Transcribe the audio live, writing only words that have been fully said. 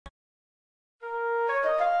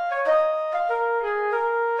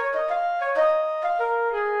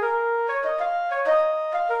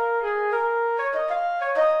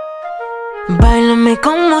Bailame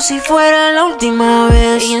como si fuera la última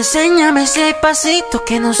vez y enséñame ese pasito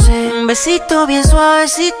que no sé. Un besito bien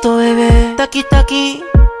suavecito, bebé. Taqui, taqui,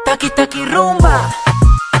 taqui, taqui, rumba.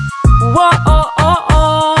 Wow, oh, oh,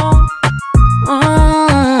 oh.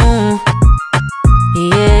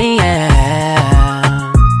 Yeah,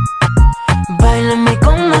 yeah. Báilame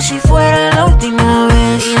como si fuera la última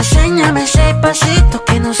vez y enséñame ese pasito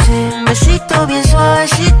que no sé. Un besito bien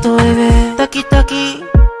suavecito, bebé. Taqui, taqui,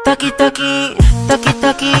 taqui, taqui, taqui,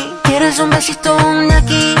 taqui. ¿Quieres un besito de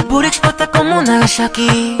aquí? Pura explota como un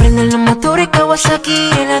Nagasaki. Prende los motores Kawasaki.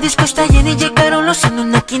 En la disco está llena y llegaron los años,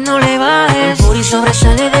 aquí no le bajes. El booty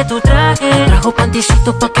sobresale de tu traje. Trajo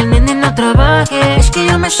panticito pa' que el nene no trabaje. Es que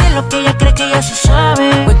yo me sé lo que ella cree que ya se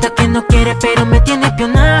sabe. Cuenta que no quiere pero me tiene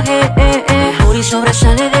espionaje. El booty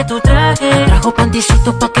sobresale de tu traje. Trajo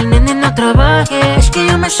panticito pa' que el nene no trabaje. Es que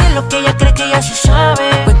yo me sé lo que ella cree que ya se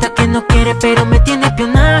sabe. Cuenta que no quiere pero me tiene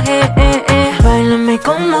espionaje. Báilame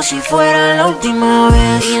como si fuera la última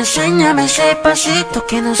vez y enséñame ese pasito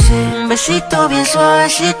que no sé. Un besito bien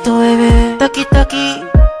suavecito, bebé. Taqui, taqui,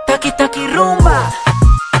 taqui, taqui, rumba.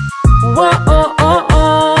 Wow, oh, oh,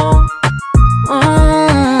 oh.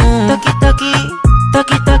 Taqui, taqui,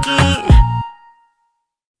 taqui, taqui.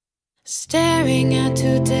 Staring at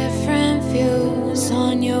two different views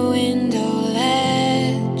on your window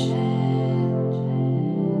ledge.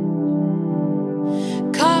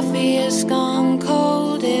 Coffee is gone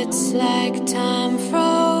cold, it's like time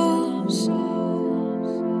froze.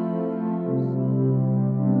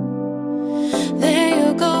 There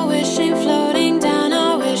you go, wishing, floating down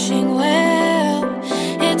a wishing well.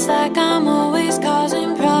 It's like I'm always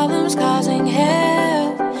causing problems, causing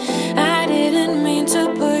hell. I didn't mean to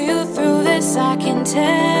put you through this, I can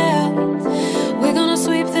tell. We're gonna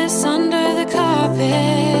sweep this under the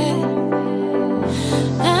carpet.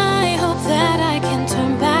 I hope that I can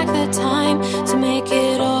turn back the time to make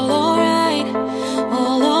it all alright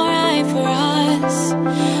for us.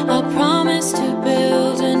 I promise to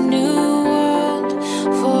build a new world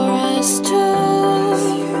for us two,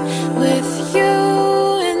 with you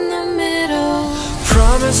in the middle.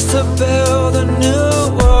 Promise to build a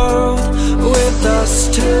new world with us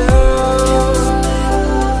two.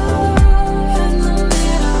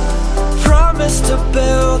 Promise to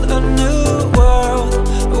build a new world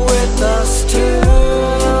with us two,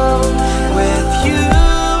 with you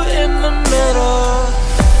in the middle.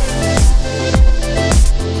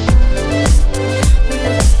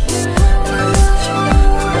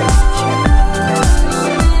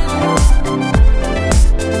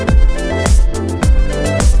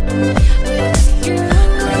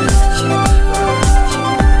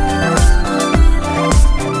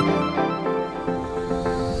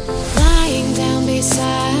 Lying down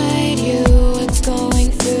beside you, what's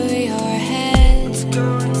going through your head?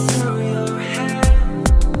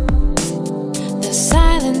 The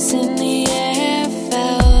silence in the air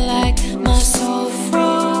felt like my soul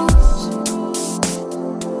froze.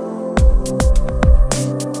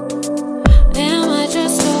 Am I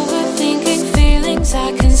just overthinking feelings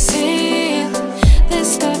I can see?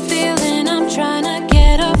 This gut feeling I'm trying to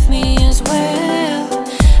get off me as well.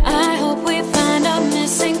 I hope we find our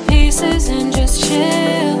missing pieces and just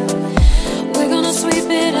chill. We're gonna sweep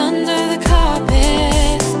it under the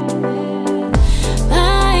carpet.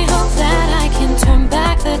 I hope that I can turn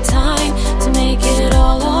back the time to make it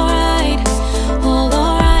all alright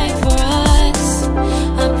for us.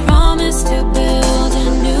 I promise to build a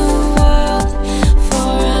new world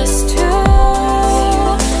for us two,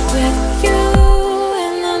 with you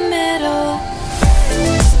in the middle.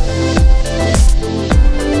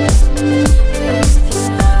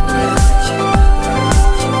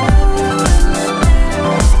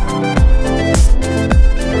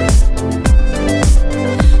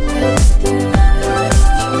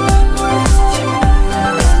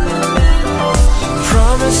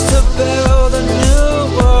 Promise to build a new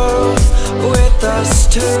world with us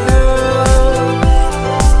two.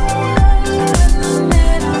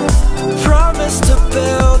 Promise to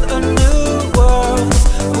build a new world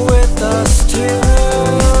with us two,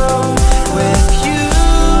 with you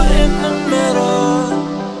in the middle.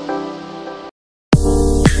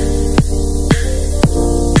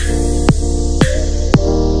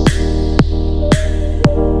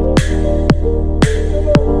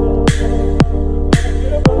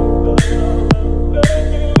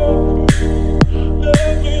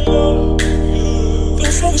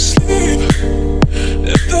 Don't fall asleep.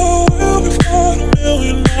 If the world we've got a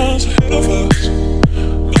million miles ahead of us,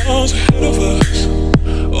 miles ahead of us.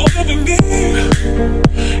 All that we need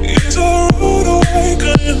is a road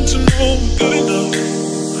awakening to know we're good enough,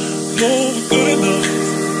 know we're good enough.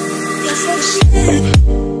 Don't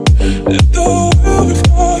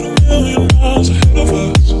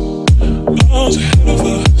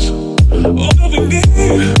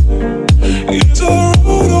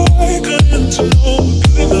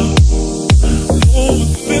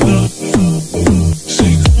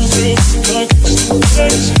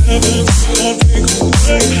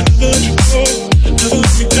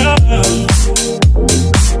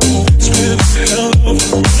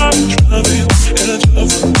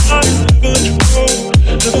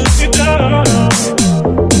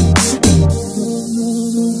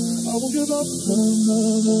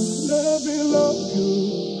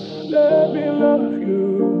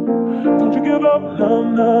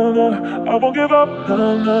I won't give up,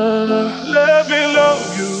 no, no, no. Let me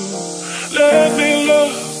love you, let me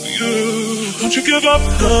love you. Don't you give up,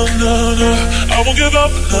 no, no, no. I won't give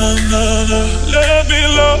up, no, no, no. Let me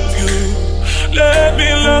love you, let me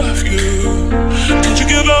love you. Don't you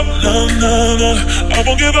give up, no, no, no. I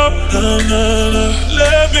won't give up, no, no, no.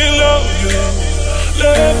 Let me love you,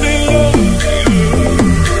 let me love you.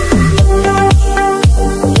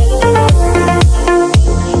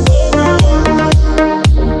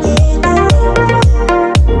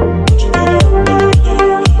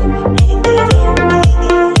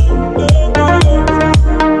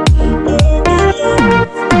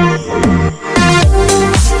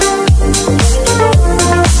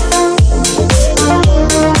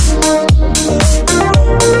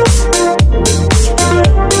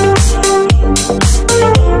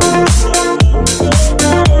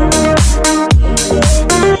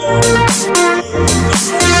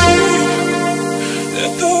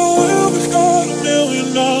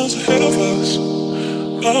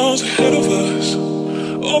 Miles ahead of us.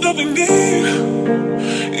 All that we need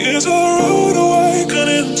is a rude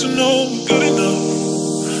awakening to know we're good enough.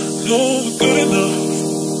 Know we're good enough.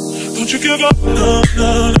 Don't you give up, no,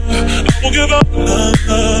 no, no. I won't give up, no,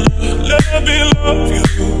 no, no. Let me love you,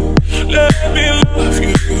 let me love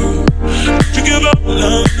you. Don't you give up,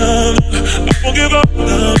 no, no, no. I won't give up, no,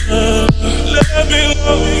 no, no. Let me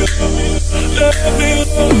love you, let me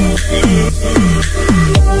love you.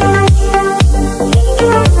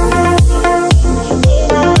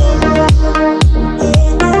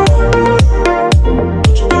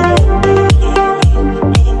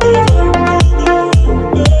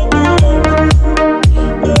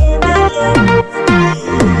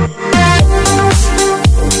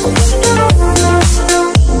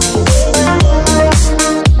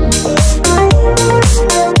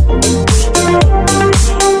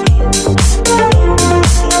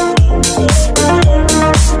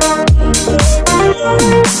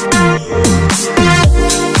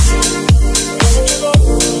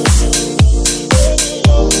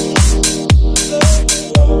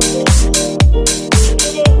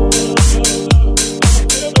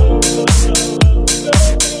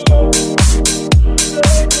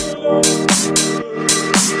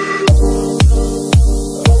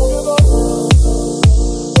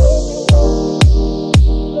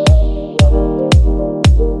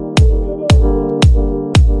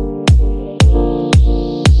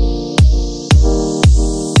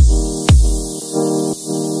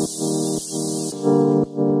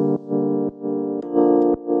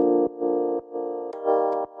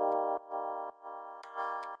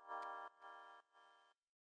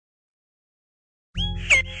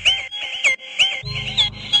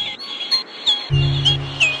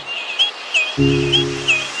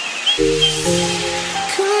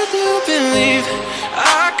 Could you believe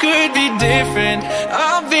I could be different?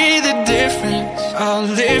 I'll be the difference. I'll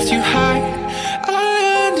lift you high.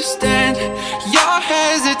 I understand your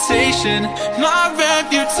hesitation, my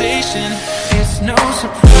reputation. It's no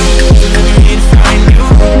surprise when you find you,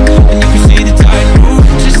 and you can see the tide move,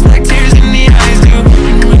 just like tears in the eyes do.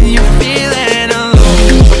 And when you're feeling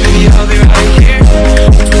alone, baby, I'll be right here,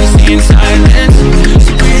 twisting in silence.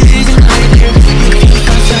 So breathe easy right here. You can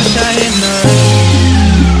find sunshine in the rain.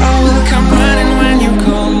 I will come running when you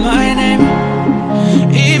call my name.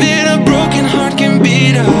 Even a broken heart can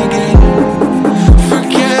beat again.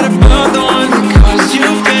 Forget about the one that caused you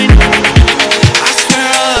pain. I swear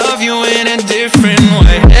I'll love you in a different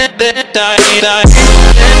way.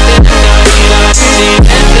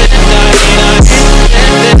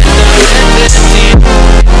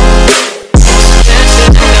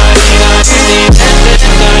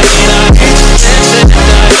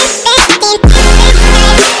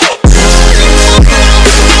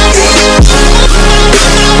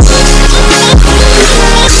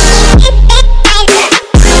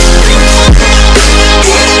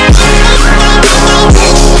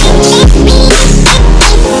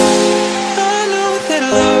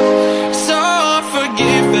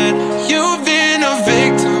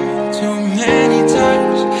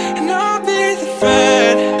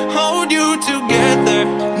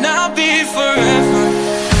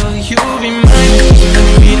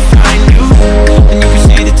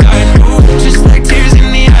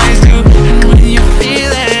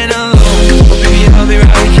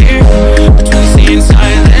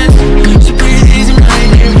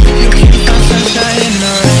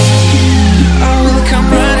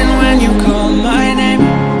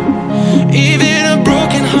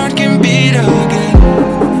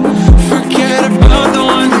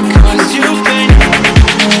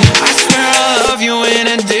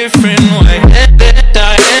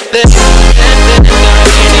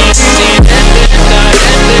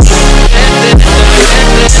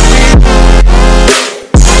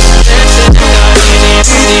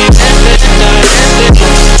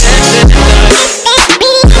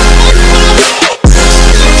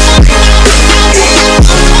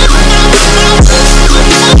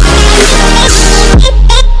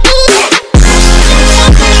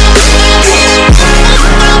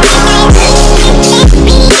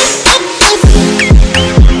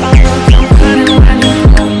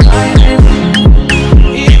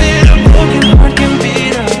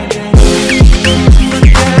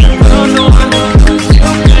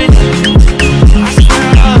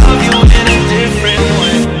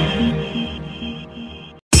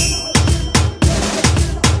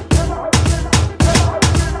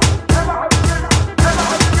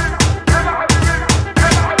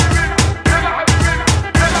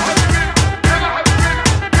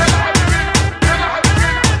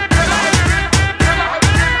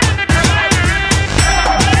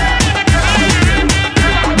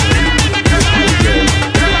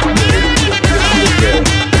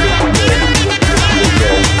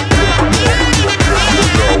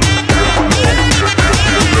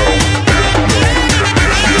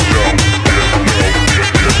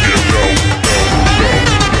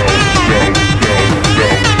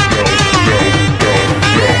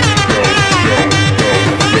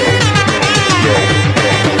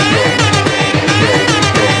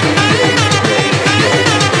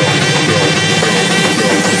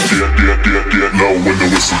 when the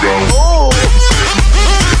whistle go.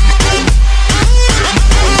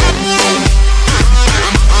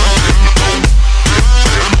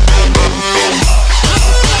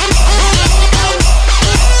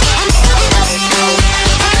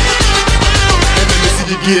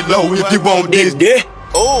 Get low if you want this.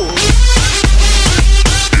 Oh.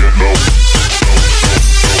 Get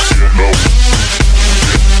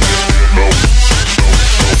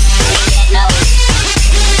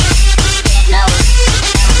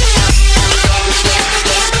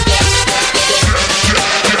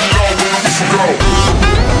low when the whistle go. Oh.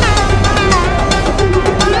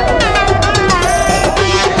 Get low.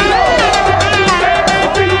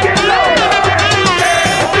 Get low. Get low.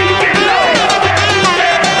 Get low.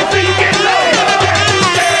 Get low.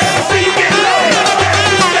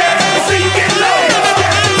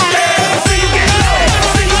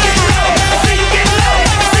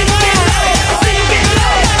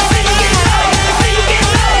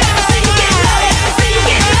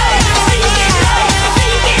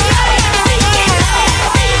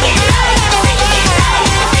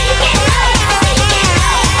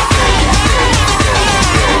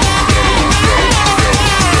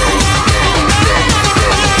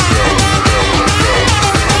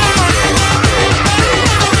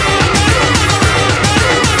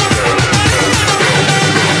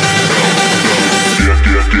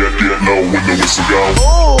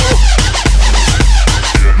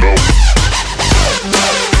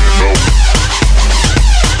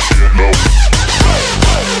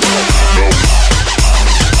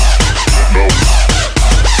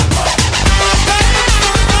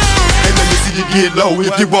 Hey, let me see you get low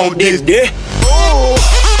if you want this. Oh.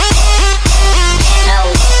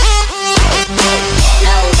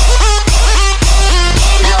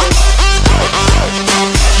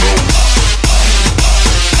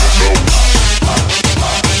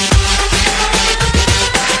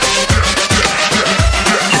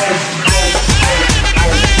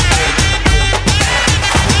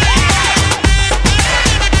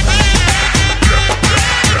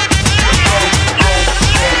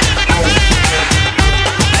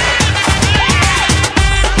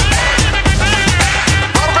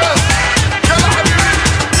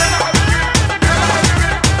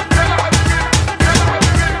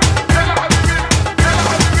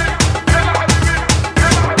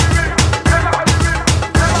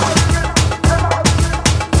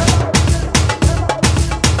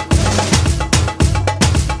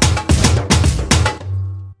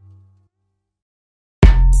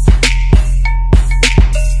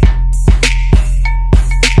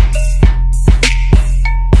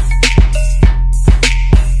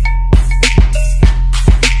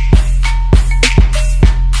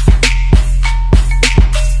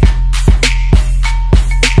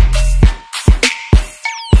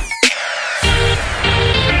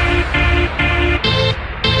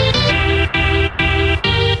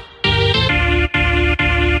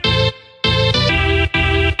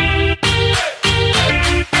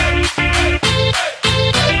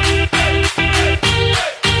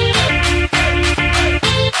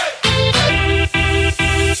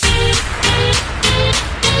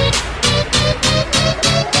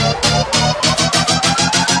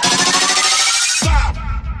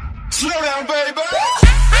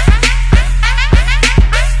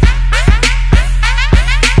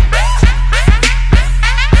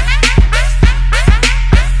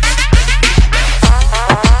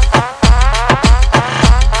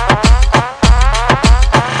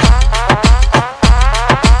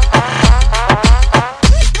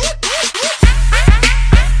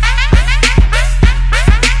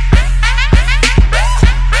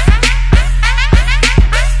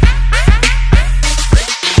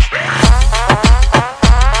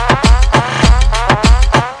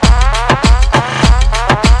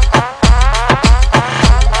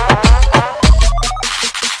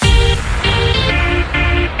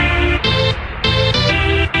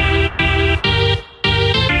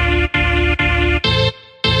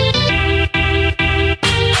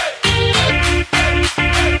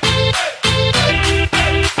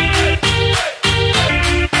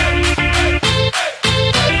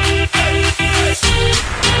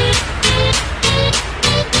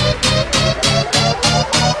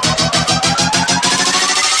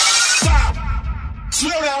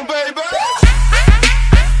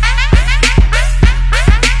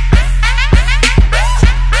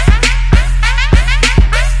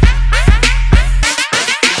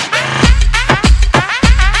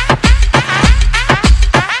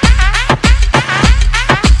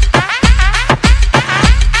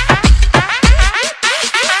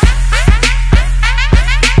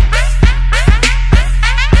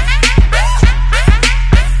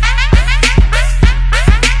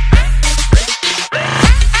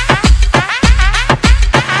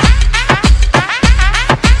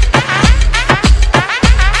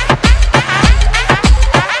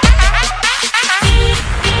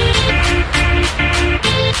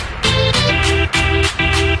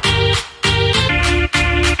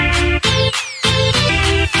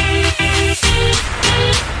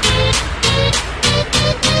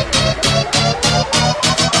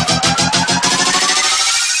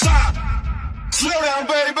 Slow down,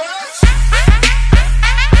 baby.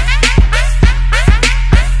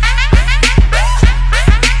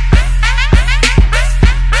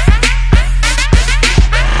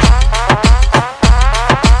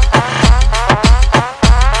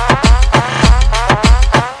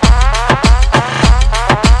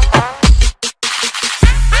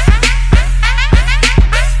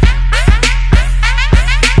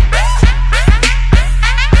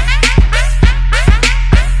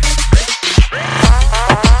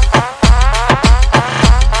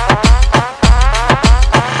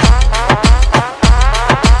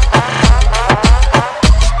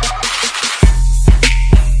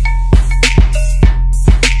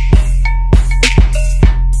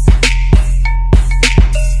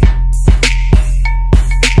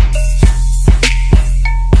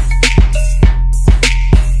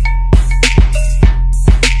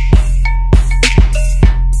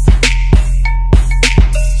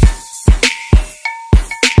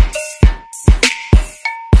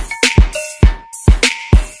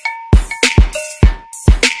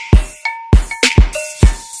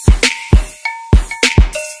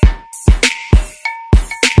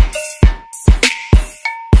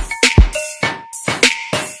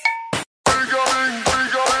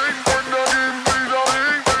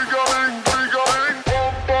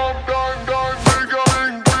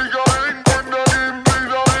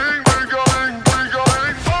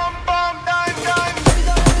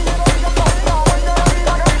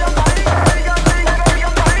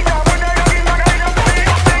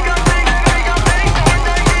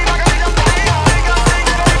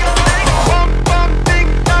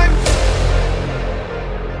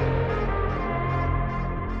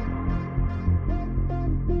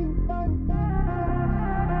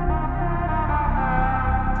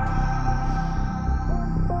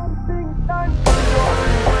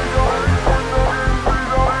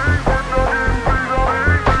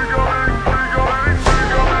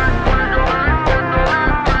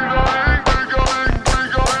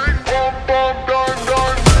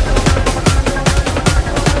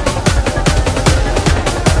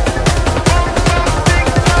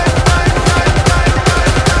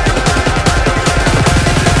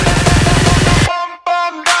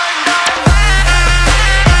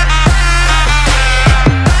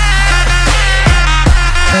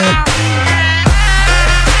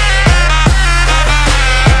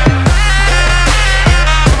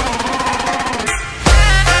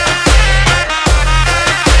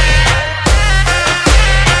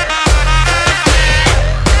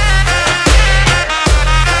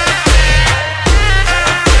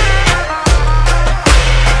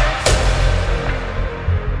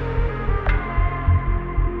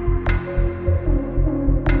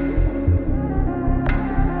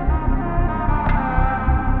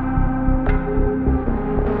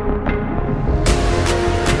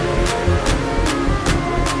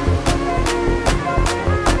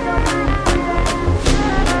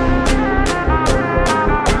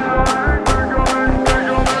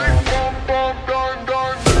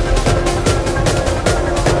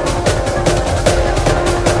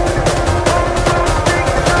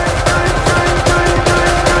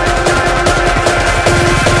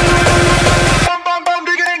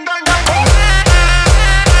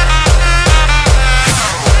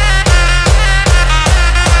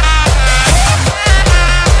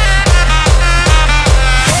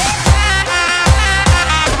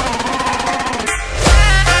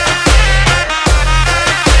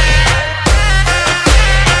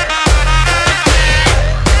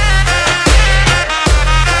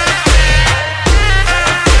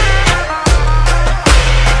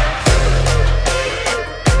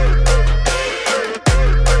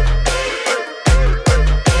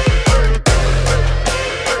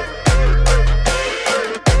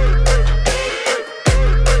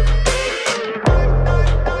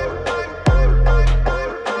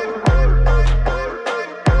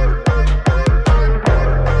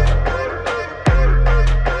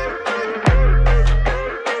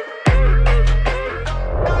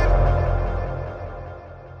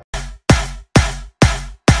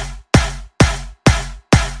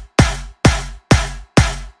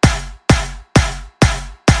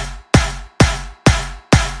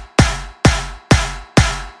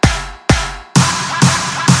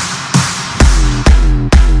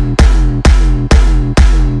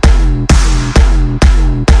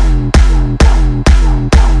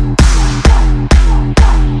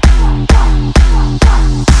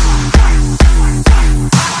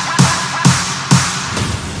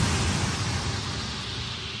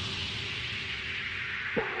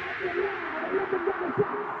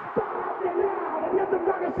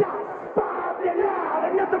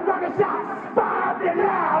 Let the rocket shot.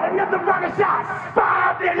 another rocket shot.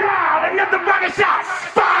 Five it loud, another rocket shot.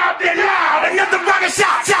 Five it loud, another rocket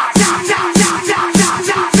shot.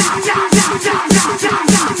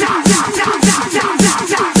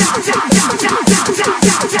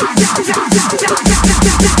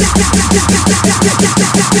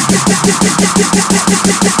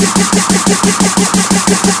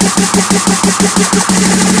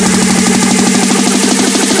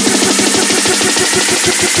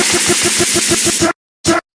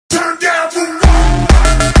 Turn down for what?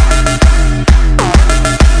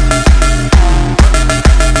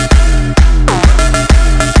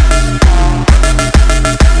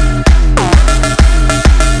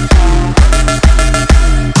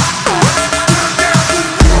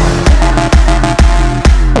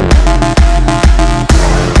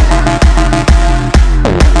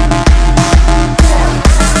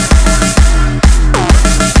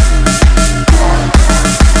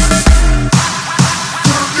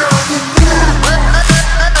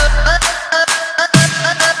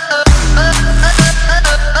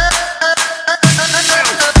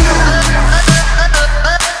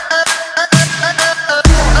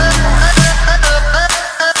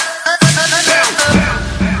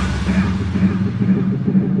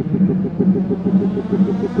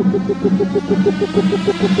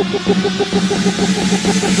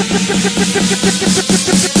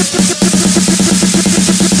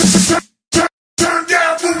 Turn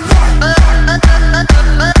down for what?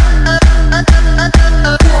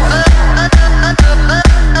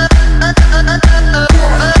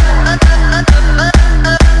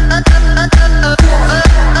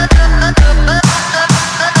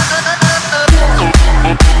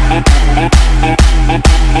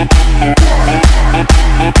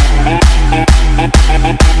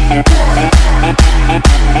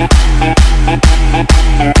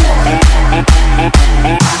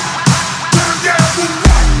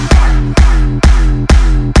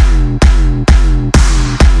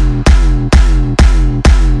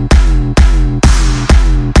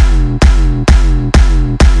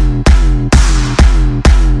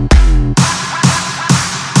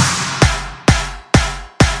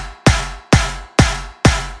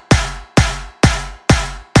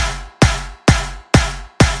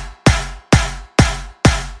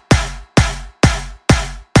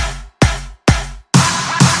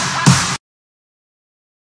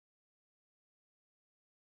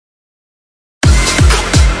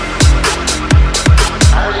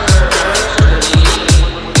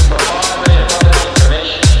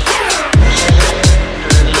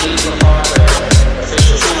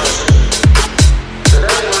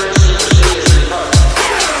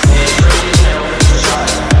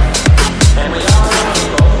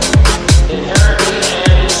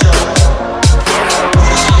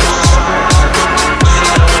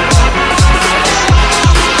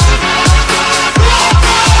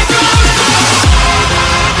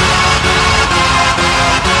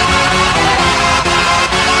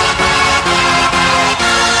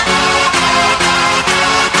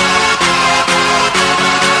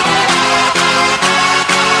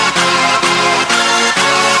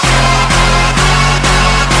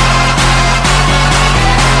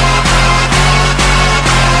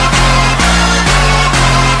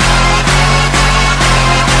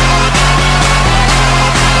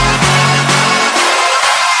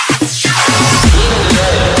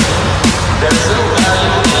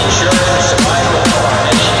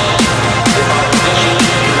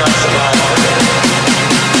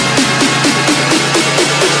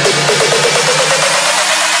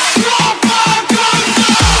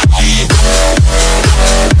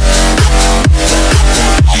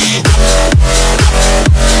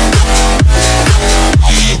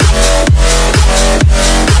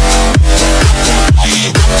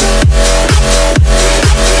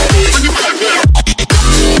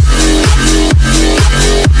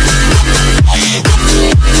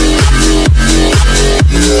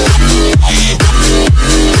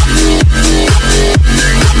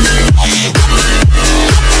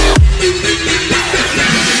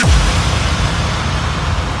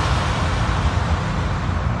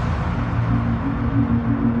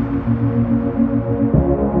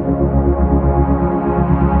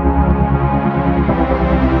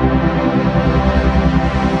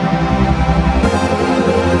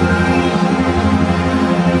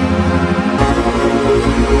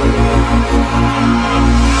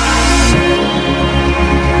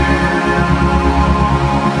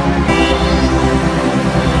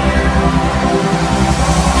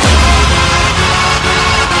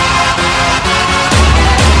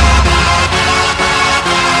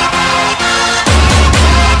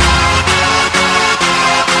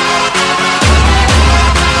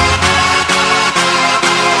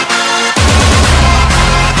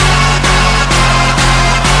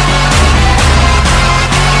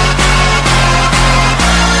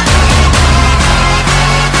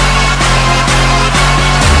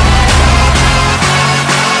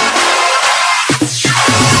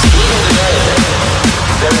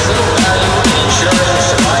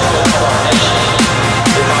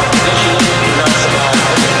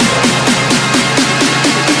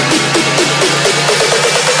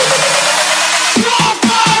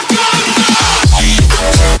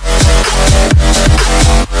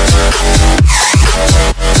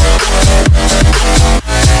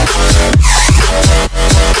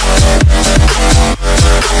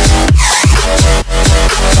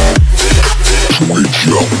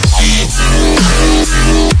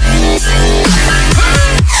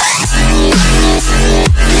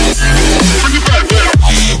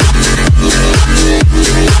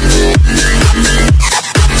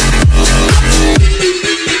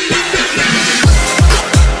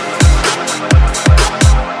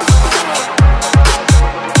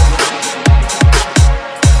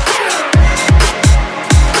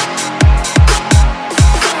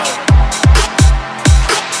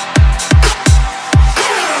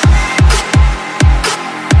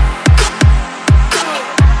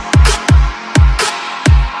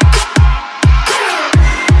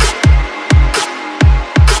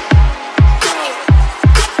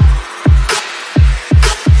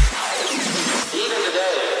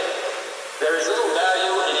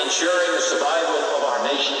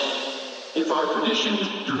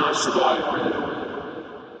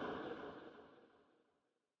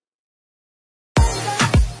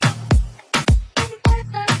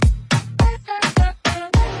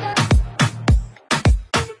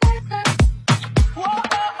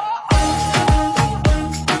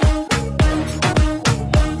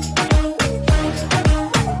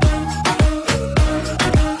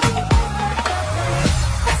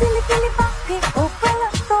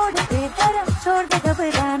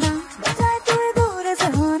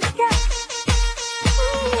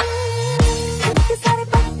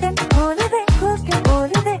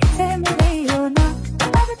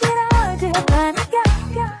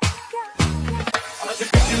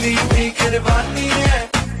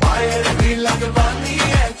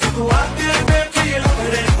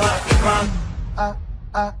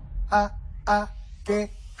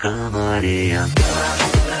 María.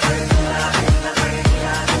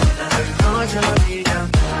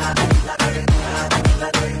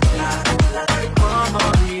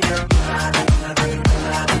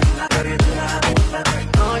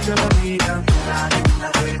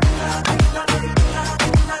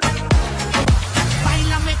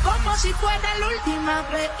 Báilame como si fuera la última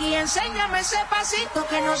vez y enséñame ese pasito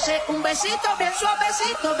que no sé, un besito bien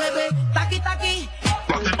suavecito, bebé. Taqui, taqui.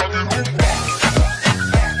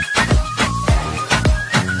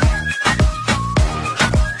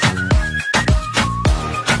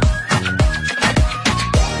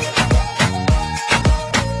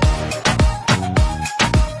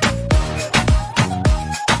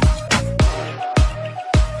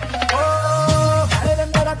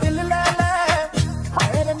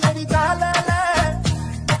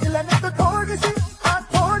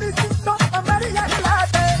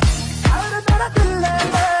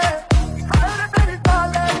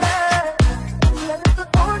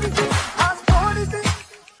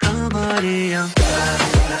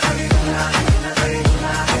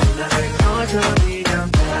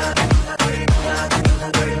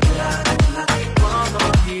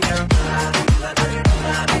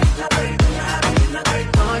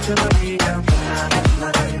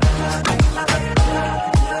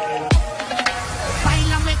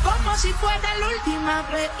 Báilame como si fuera la última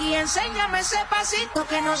vez y enséñame ese pasito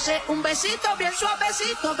que no sé, un besito bien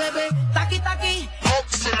suavecito, bebé. Taqui, taqui.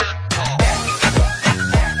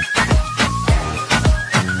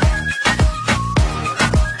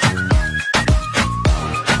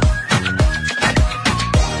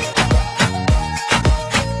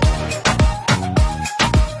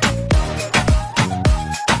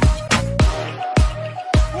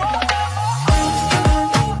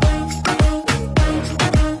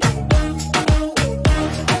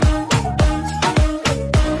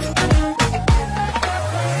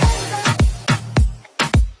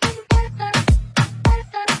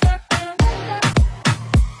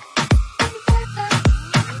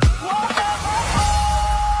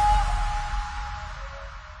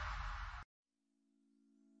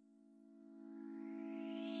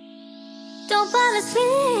 Don't fall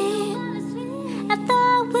asleep. I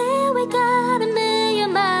thought we got a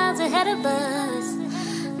million miles ahead of us,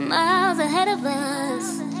 miles ahead of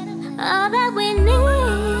us. All that we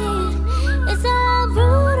need is a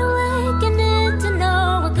rude awakening to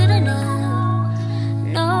know we're good enough,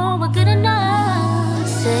 know we're good enough.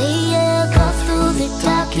 Say yeah, call through the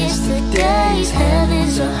darkest of days.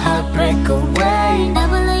 Heaven's a heartbreak away.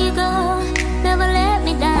 Never let you go, never let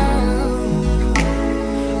me down.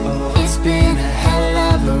 It's been a hell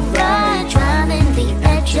of a ride, driving the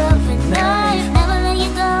edge of a knife. Never let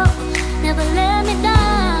you go, never let me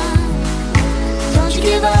down. Don't you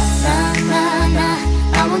give up, nah, nah, nah.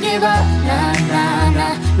 I won't give up, nah, nah,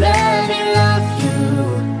 nah. Let me love you,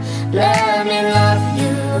 let me love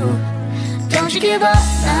you. Don't you give up,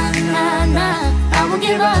 nah, nah, nah. I won't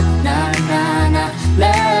give up, nah, nah, nah.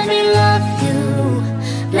 Let me love you,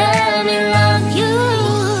 let me love you.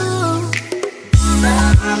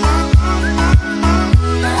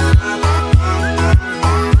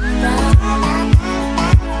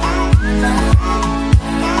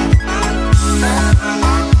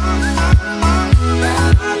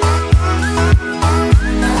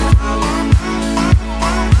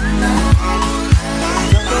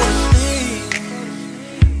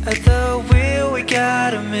 At the wheel, we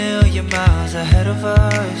got a million miles ahead of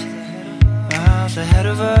us, miles ahead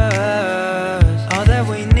of us. All that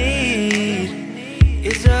we need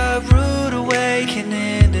is a rude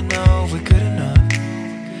awakening to know we're good enough,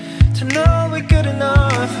 to know we're good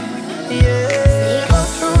enough, yeah. Go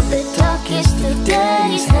through the darkest of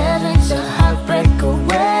days. Heaven's a heartbreak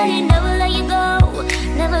away. Never let you go,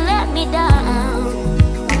 never let me down.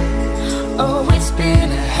 Oh, it's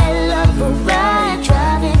been a hell of a ride,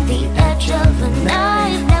 driving the edge of a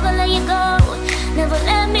knife. Never let you go, never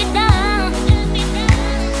let me down.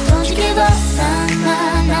 Don't you give up, nah,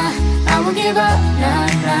 nah, nah. I won't give up, nah,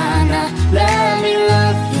 nah, nah. Let me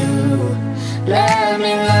love you, let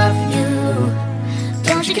me love you.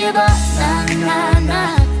 Don't you give up, nah, nah,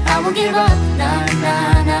 nah. I won't give up, nah,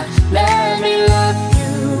 nah, nah. Let me love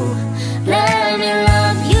you, let me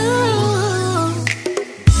love you.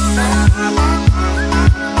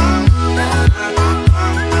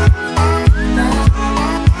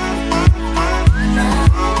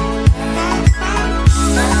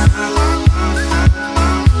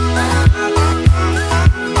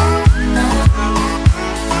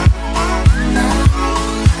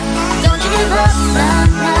 Don't you give up, nah,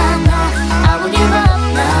 nah, nah. I won't give up,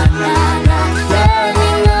 nah, nah, nah. Let me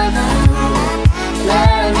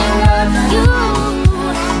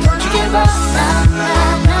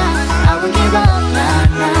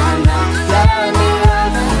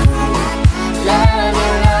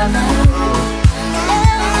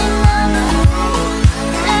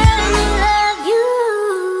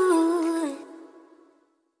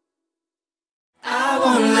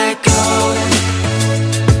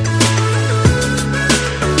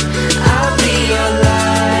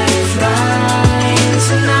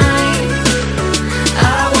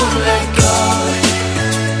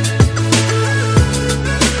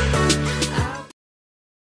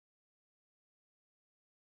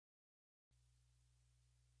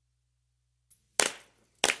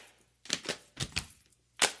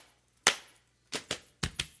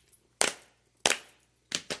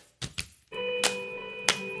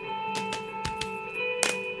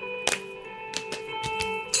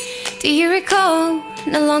Do you recall,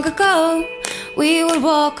 not long ago, we would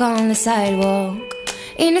walk on the sidewalk,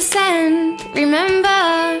 innocent,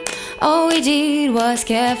 remember? All we did was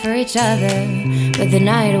care for each other. But the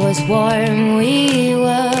night was warm, we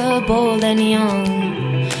were bold and young.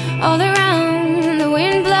 All around, the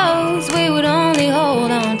wind blows, we would only hold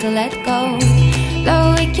on to let go.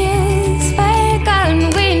 Though we kiss, fire gun,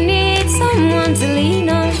 we need someone to lean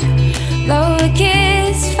on. Though we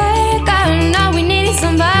kiss, fire gun, all we need is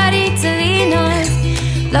somebody to lean on.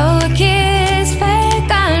 Though we kiss, fire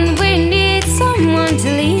gun, we need someone to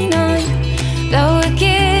lean on. Though we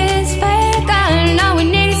kiss, fire gun, all we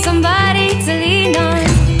need is somebody to lean on.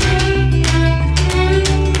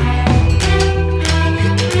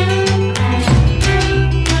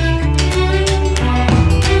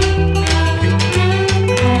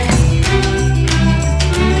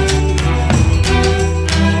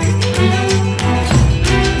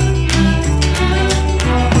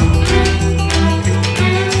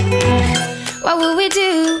 What will we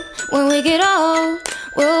do when we get old?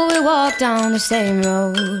 Will we walk down the same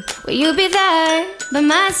road? Will you be there by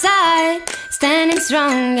my side, standing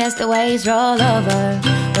strong as the waves roll over?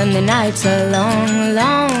 When the nights are long,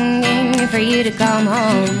 longing for you to come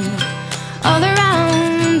home. All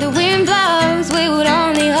around, the wind blows, we would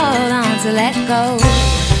only hold on to let go.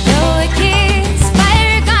 Though a kiss,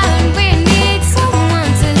 fire gun, we need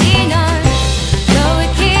someone to lean on. Though a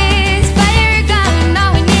kiss, fire gun,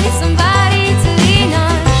 all we need is somebody to lean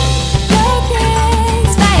on. Though a kiss,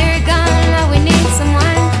 fire gun, all we need is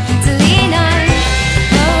someone to lean on.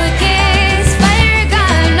 Though a kiss, fire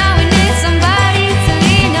gun, all we need is somebody to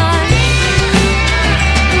lean on.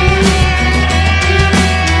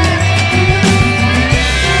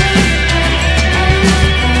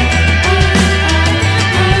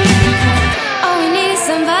 All we need is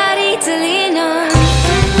somebody to lean on.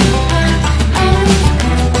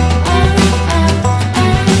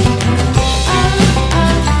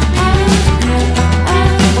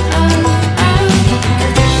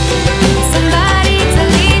 Somebody to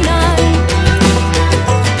lean on.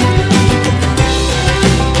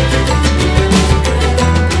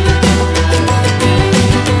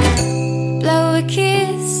 Blow a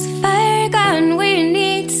kiss, fire gun, we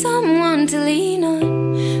need someone to lean on.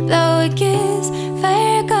 Blow a kiss,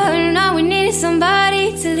 fire gun, all we need is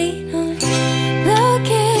somebody to lean on. Blow a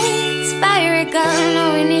kiss, fire gun,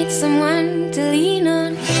 all we need is someone to lean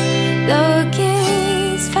on. Blow a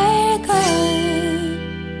kiss, fire gun.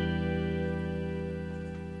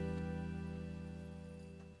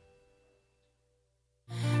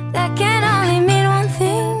 That can only mean one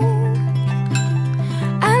thing.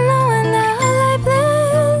 I know when the whole life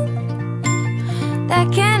blend. That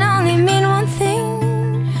can only mean one thing.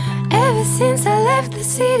 Ever since I left the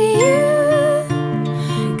city, you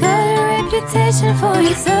got a reputation for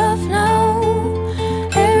yourself now.